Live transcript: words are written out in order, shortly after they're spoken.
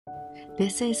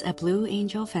This is a blue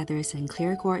angel feathers and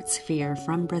clear quartz sphere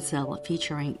from Brazil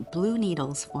featuring blue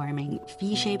needles forming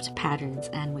V-shaped patterns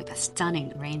and with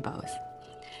stunning rainbows.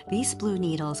 These blue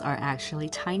needles are actually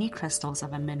tiny crystals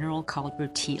of a mineral called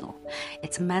rutile.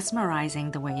 It's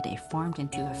mesmerizing the way they formed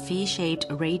into a V-shaped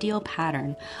radial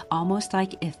pattern, almost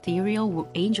like ethereal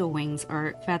angel wings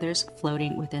or feathers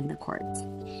floating within the quartz.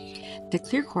 The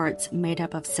clear quartz, made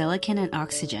up of silicon and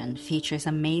oxygen, features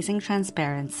amazing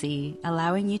transparency,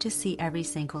 allowing you to see every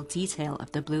single detail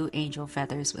of the blue angel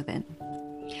feathers within.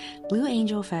 Blue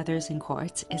angel feathers in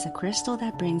quartz is a crystal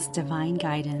that brings divine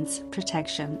guidance,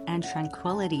 protection, and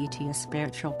tranquility to your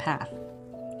spiritual path.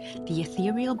 The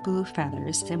ethereal blue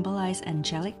feathers symbolize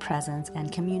angelic presence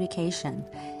and communication,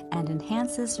 and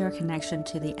enhances your connection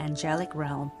to the angelic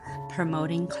realm,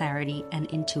 promoting clarity and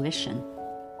intuition.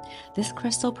 This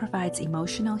crystal provides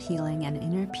emotional healing and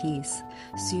inner peace,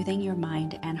 soothing your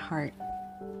mind and heart